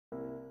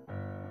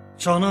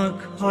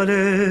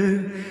Çanakkale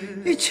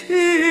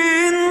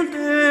içinde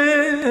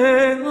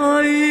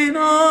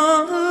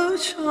aynalı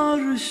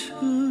çarşı,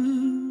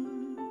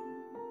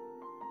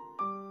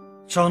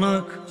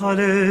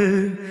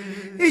 Çanakkale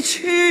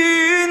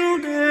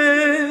içinde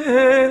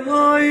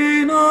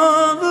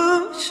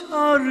aynalı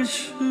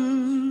çarşı.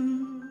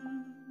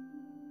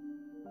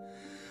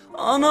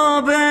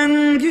 Ana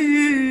ben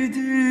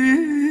gidiyorum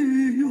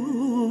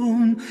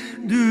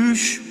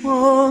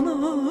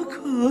düşmana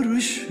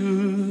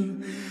karşı,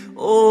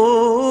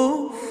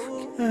 of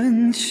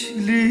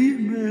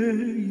gençliğime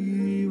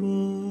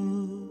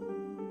eyvah.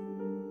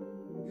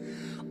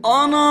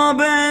 Ana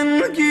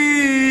ben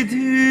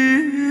gidiyorum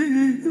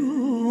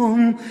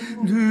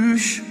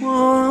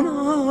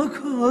düşmana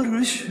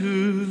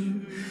karşı,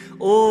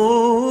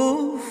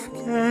 of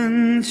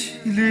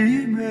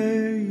gençliğime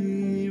eyvah.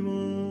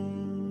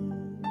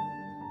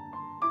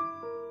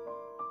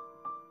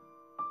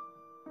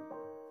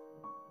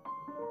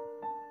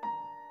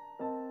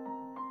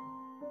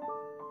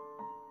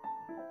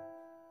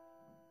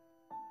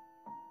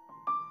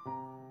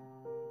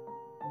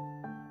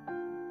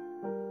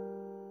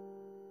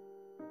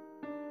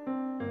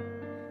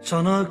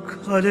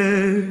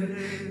 Çanakkale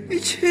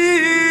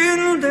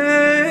içinde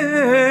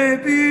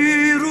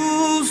bir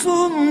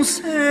uzun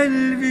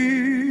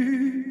selvi,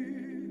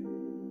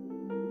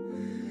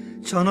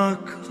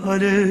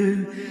 Çanakkale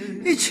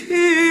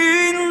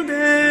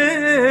içinde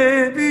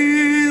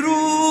bir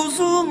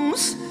uzun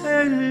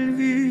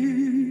selvi.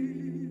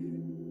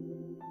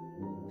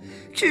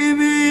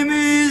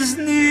 Kimimiz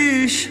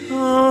nişanlı,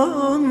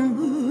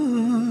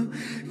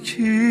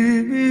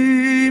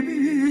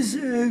 kimimiz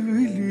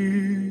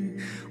evli,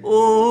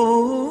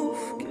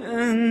 of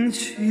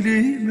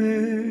gençliğime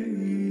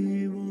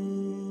eyvah.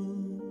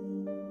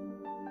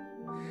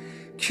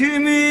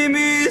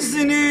 Kimimiz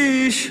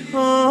nişanlı,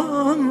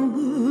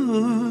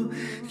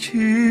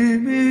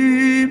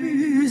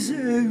 kimimiz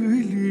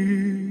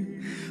evli,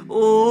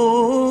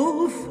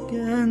 of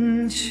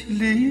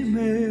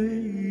gençliğime eyvah.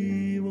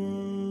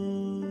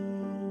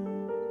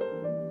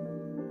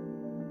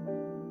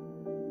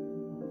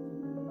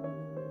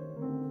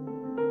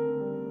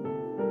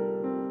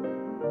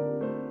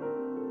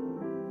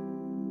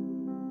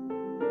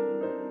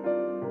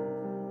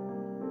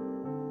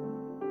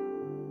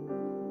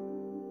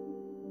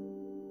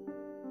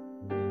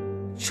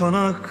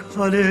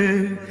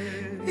 Çanakkale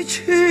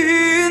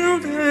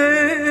içinde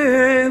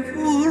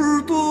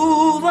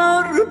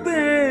vurdular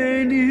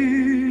beni,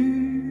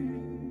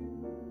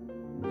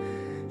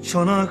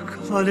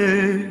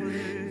 Çanakkale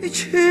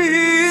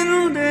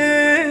içinde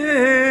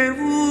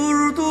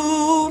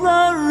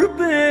vurdular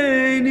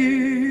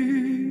beni.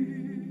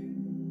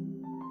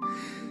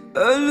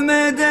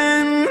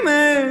 Ölmeden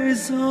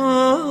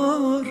mezara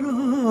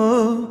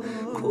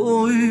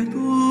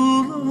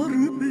koydular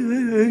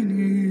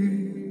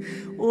beni,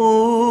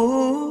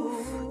 of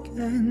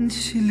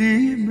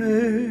gençliğime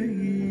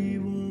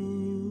eyvah.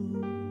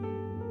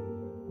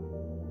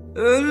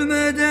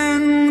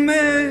 Ölmeden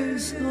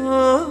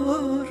mezara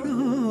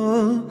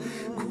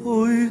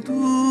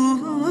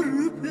koydular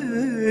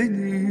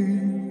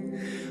beni,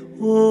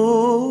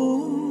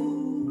 of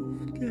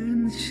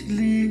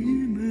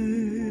gençliğime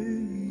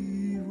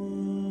eyvah.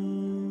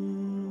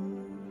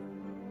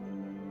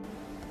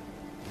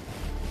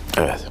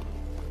 Evet.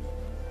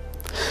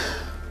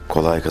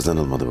 Kolay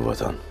kazanılmadı bu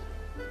vatan.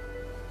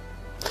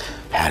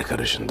 Her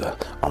karışında,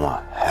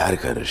 ama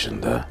her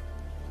karışında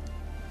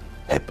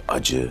hep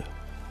acı,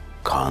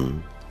 kan,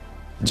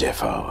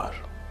 cefa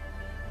var.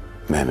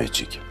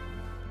 Mehmetçik.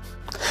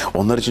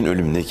 Onlar için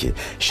ölüm ne ki?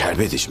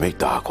 Şerbet içmek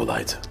daha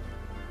kolaydı.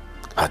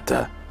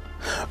 Hatta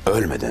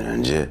ölmeden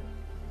önce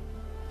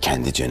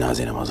kendi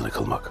cenaze namazını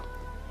kılmak.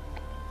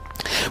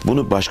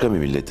 Bunu başka bir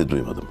millette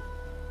duymadım.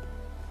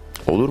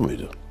 Olur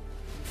muydu?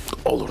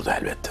 Olurdu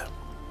elbette.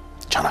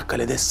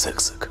 Çanakkale'de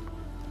sık sık.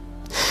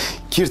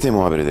 Kirte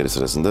muhabereleri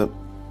sırasında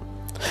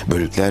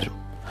bölükler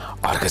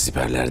arka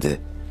siperlerde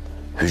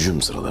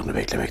hücum sıralarını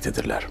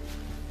beklemektedirler.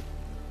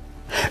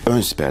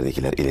 Ön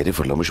siperdekiler ileri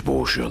fırlamış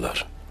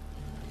boğuşuyorlar.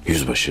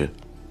 Yüzbaşı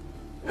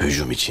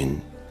hücum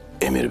için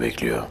emir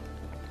bekliyor.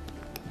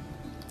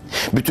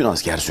 Bütün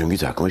asker süngü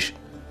takmış,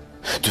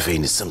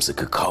 tüfeğini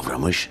sımsıkı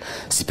kavramış,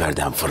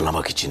 siperden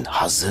fırlamak için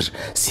hazır,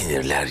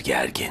 sinirler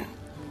gergin.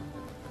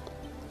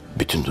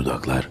 Bütün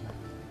dudaklar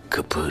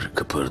kıpır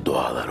kıpır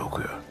dualar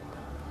okuyor.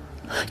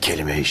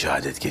 Kelime-i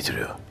şehadet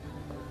getiriyor.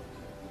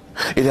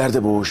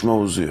 İleride boğuşma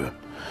uzuyor.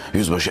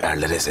 Yüzbaşı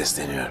erlere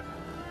sesleniyor.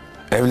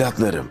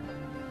 Evlatlarım,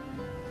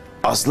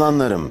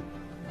 aslanlarım,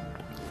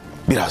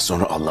 biraz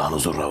sonra Allah'ın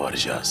huzuruna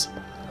varacağız.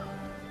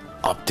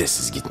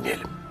 Abdestsiz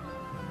gitmeyelim.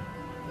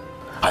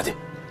 Hadi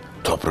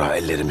toprağa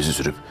ellerimizi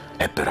sürüp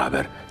hep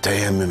beraber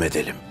teyemmüm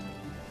edelim.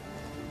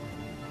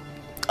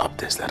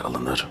 Abdestler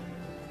alınır.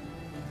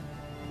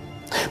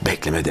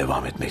 Bekleme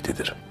devam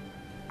etmektedir.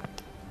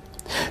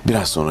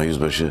 Biraz sonra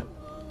yüzbaşı,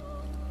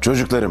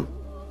 çocuklarım,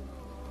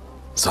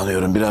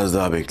 sanıyorum biraz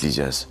daha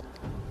bekleyeceğiz.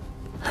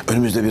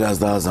 Önümüzde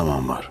biraz daha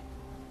zaman var.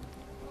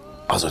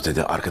 Az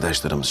ötede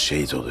arkadaşlarımız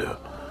şehit oluyor.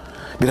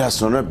 Biraz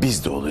sonra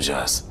biz de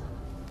olacağız.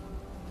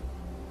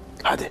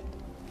 Hadi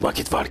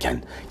vakit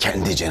varken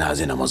kendi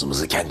cenaze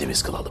namazımızı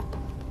kendimiz kılalım.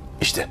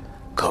 İşte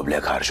kıble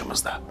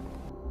karşımızda.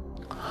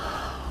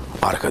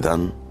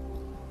 Arkadan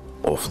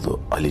Oflu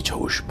Ali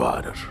Çavuş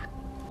bağırır.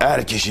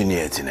 Er kişi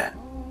niyetine.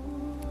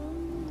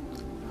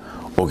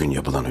 O gün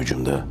yapılan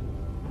hücumda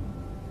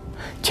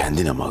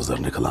kendi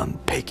namazlarını kılan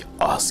pek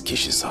az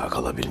kişi sağ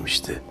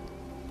kalabilmişti.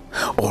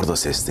 Orada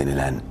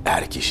seslenilen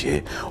er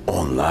kişi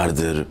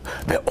onlardır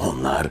ve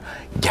onlar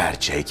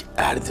gerçek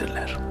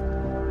erdirler.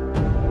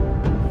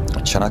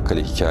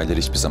 Çanakkale hikayeleri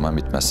hiçbir zaman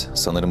bitmez.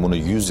 Sanırım bunu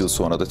 100 yıl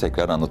sonra da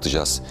tekrar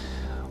anlatacağız.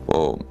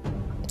 O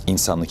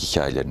insanlık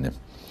hikayelerini.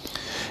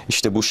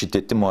 İşte bu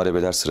şiddetli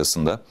muharebeler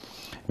sırasında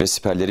ve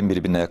siperlerin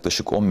birbirine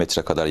yaklaşık 10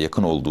 metre kadar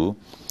yakın olduğu,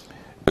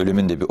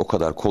 ölümün de bir o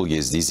kadar kol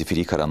gezdiği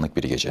zifiri karanlık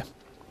bir gece.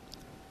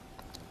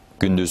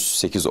 Gündüz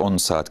 8-10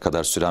 saat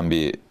kadar süren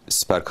bir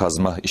siper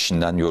kazma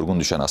işinden yorgun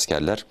düşen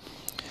askerler,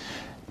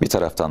 bir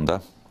taraftan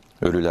da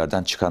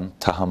ölülerden çıkan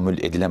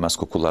tahammül edilemez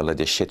kokularla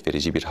dehşet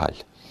verici bir hal.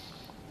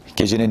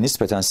 Gecenin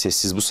nispeten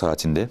sessiz bu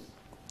saatinde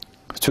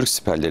Türk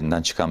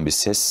siperlerinden çıkan bir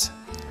ses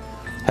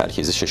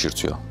herkesi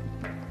şaşırtıyor.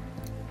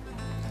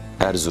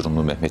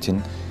 Erzurumlu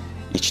Mehmet'in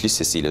içli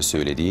sesiyle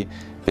söylediği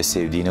ve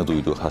sevdiğine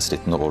duyduğu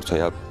hasretini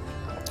ortaya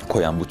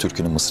koyan bu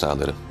türkünün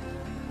mısraları.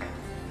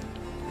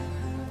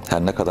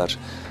 Her ne kadar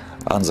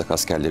Anzak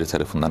askerleri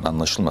tarafından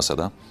anlaşılmasa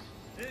da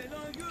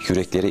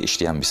yüreklere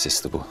işleyen bir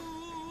sesti bu.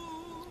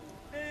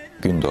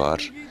 Gün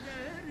doğar,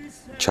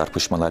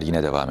 çarpışmalar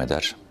yine devam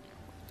eder.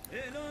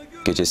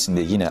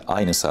 Gecesinde yine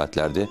aynı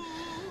saatlerde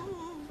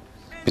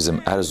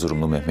bizim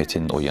Erzurumlu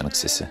Mehmet'in o yanık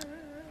sesi.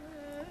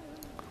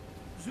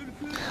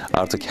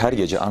 Artık her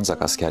gece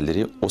Anzak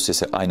askerleri o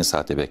sesi aynı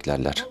saatte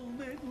beklerler.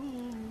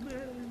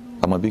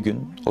 Ama bir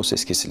gün o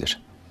ses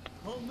kesilir.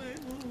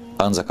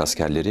 Anzak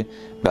askerleri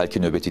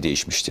belki nöbeti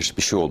değişmiştir,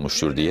 bir şey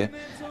olmuştur diye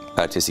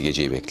ertesi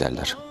geceyi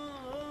beklerler.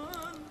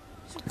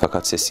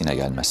 Fakat ses yine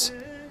gelmez.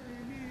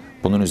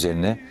 Bunun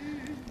üzerine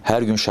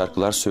her gün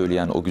şarkılar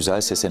söyleyen o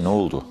güzel sese ne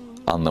oldu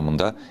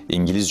anlamında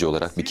İngilizce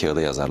olarak bir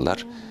kağıda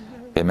yazarlar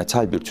ve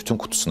metal bir tütün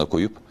kutusuna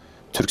koyup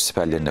Türk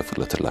siperlerine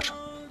fırlatırlar.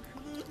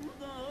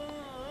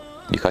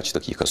 Birkaç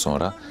dakika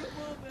sonra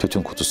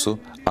tütün kutusu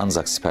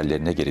Anzak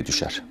siperlerine geri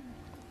düşer.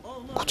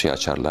 Kutuyu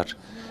açarlar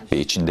ve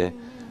içinde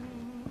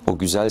o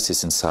güzel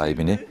sesin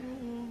sahibini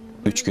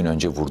 3 gün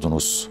önce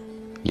vurdunuz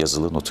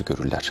yazılı notu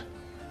görürler.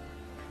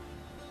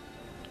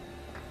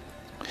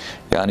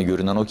 Yani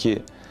görünen o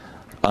ki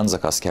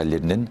Anzak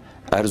askerlerinin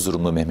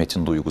Erzurumlu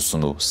Mehmet'in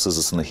duygusunu,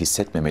 sızısını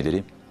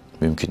hissetmemeleri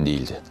mümkün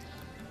değildi.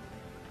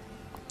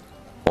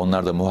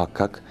 Onlar da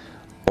muhakkak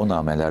o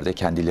namelerde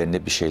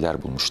kendilerine bir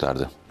şeyler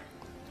bulmuşlardı.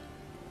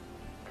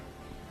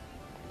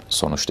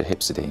 Sonuçta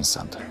hepsi de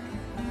insandı.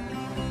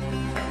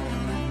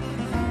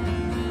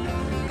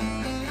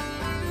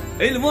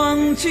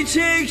 Elvan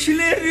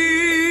çiçekleri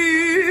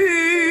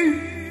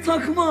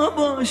takma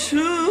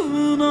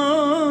başına,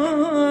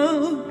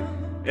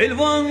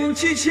 elvan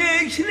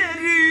çiçekleri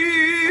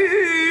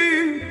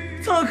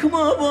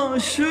takma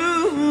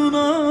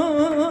başına,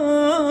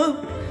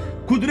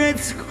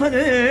 kudret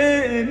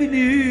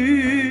kalemini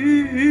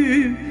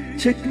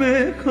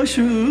çekme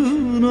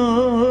kaşına,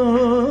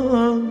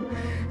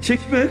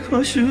 çekme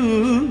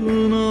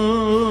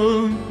kaşına.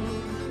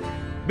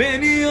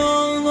 Beni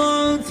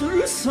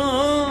ağlatırsan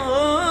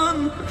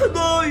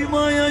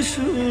doyma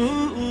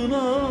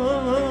yaşına,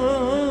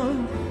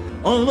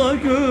 ağla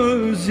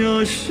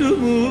gözyaşımı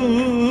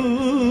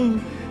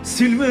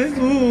silme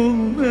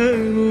numum.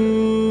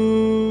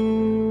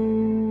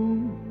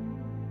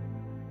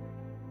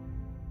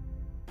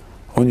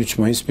 13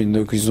 Mayıs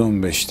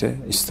 1915'te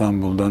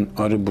İstanbul'dan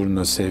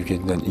Arıburnu'na sevk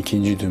edilen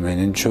 2.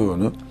 dümenin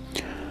çoğunu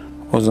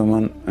o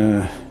zaman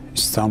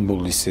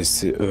İstanbul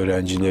Lisesi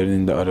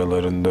öğrencilerinin de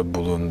aralarında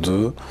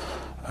bulunduğu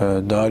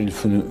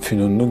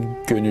Darülfünunlu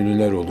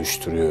gönüllüler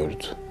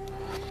oluşturuyordu.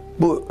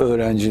 Bu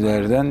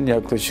öğrencilerden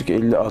yaklaşık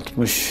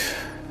 50-60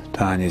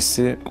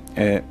 tanesi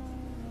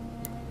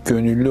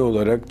gönüllü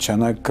olarak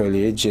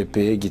Çanakkale'ye,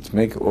 cepheye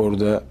gitmek,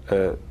 orada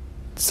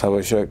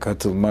savaşa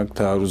katılmak,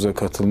 taarruza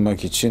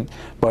katılmak için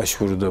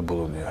başvuruda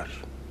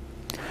bulunuyor.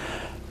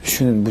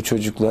 Düşünün, bu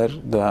çocuklar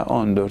daha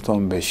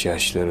 14-15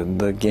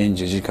 yaşlarında,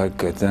 gencecik,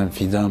 hakikaten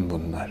fidan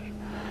bunlar.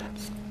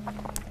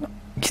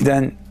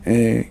 Giden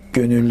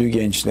gönüllü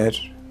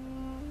gençler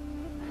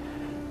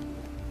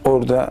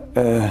orada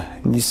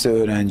lise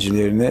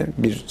öğrencilerine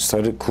bir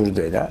sarı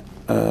kurdela,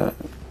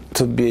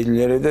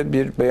 tıbbiyelilere de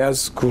bir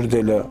beyaz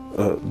kurdela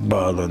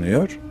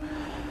bağlanıyor.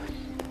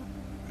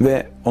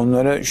 Ve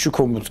onlara şu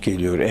komut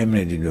geliyor,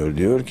 emrediliyor.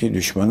 Diyor ki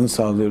düşmanın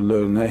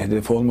saldırılarına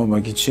hedef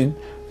olmamak için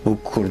bu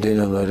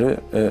kurdelaları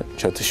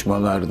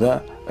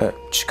çatışmalarda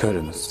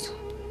çıkarınız.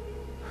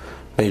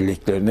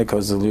 Belliklerine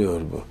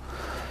kazılıyor bu.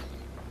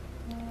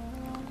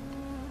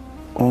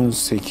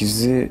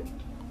 18'i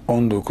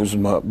 19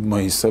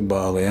 Mayıs'a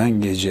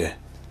bağlayan gece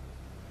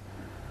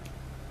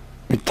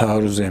bir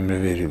taarruz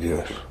emri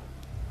veriliyor.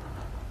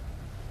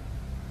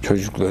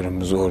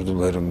 Çocuklarımız,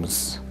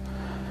 ordularımız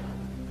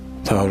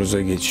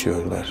taarruza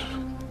geçiyorlar.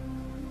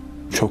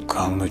 Çok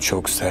kanlı,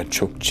 çok sert,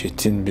 çok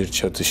çetin bir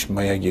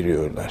çatışmaya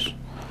giriyorlar.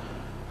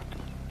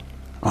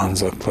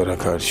 Anzaklara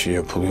karşı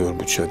yapılıyor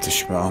bu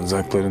çatışma.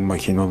 Anzakların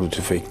makinalı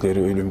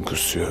tüfekleri ölüm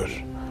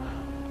kusuyor.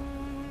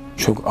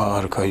 Çok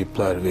ağır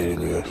kayıplar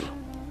veriliyor.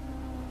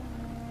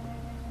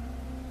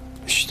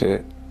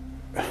 İşte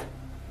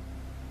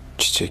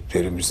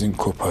çiçeklerimizin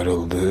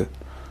koparıldığı,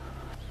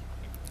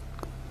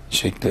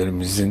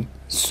 çiçeklerimizin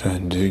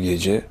söndüğü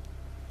gece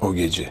o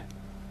gece.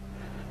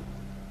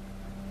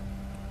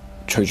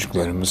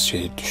 Çocuklarımız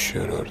şehit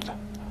düşüyor orada.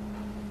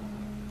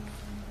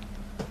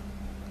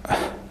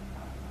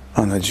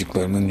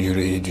 Anacıklarının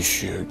yüreği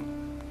düşüyor,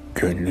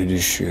 gönlü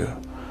düşüyor.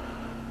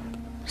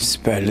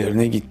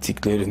 Siperlerine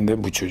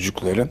gittiklerinde bu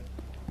çocukların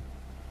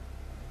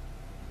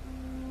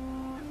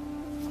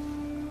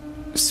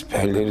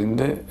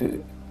siperlerinde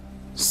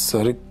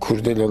sarı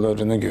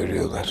kurdelalarını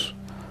görüyorlar.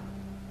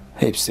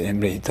 Hepsi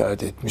emre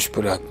itaat etmiş,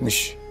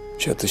 bırakmış,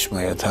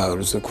 çatışmaya,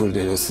 taarruza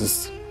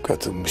kurdelasız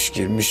katılmış,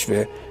 girmiş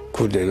ve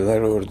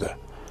kurdelalar orada.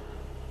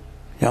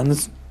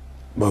 Yalnız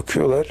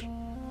bakıyorlar,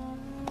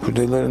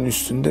 kurdelaların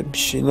üstünde bir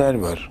şeyler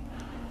var.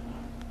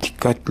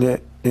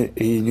 Dikkatle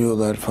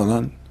eğiliyorlar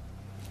falan.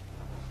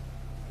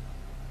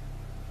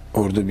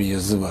 Orada bir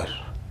yazı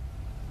var.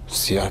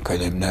 Siyah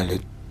kalemlerle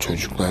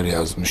çocuklar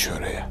yazmış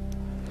oraya.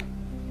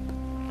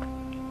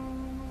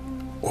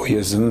 O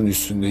yazının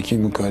üstündeki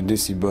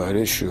mukaddes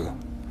ibare şu: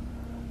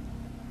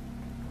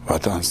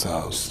 vatan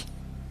sağ olsun.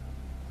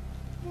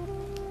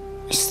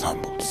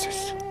 İstanbul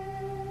Lisesi.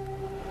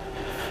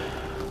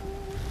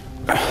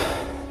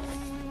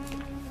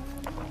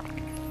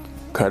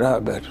 Kara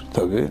haber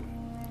tabii.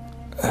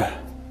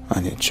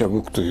 Hani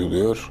çabuk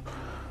duyuluyor.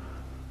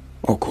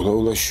 Okula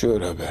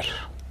ulaşıyor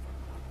haber.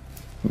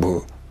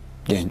 Bu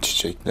genç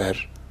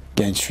çiçekler,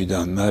 genç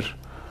fidanlar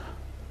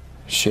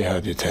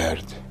şehadete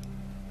erdi.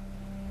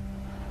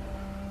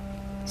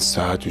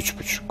 Saat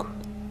 3:30.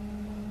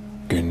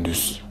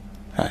 Gündüz.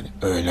 Yani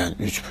öğlen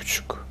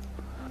 3:30.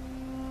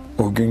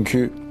 O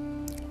günkü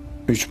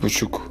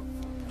 3:30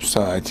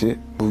 saati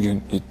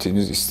bugün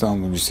gittiğiniz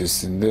İstanbul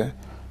Lisesi'nde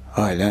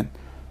halen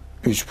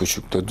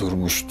 3:30'da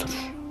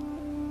durmuştur.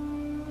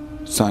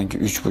 Sanki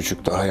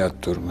 3:30'da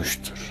hayat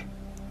durmuştur.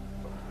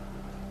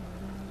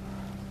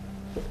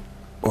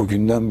 O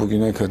günden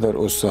bugüne kadar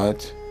o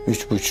saat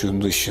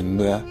 3:30'un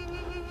dışında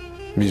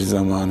bir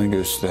zamanı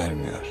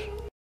göstermiyor.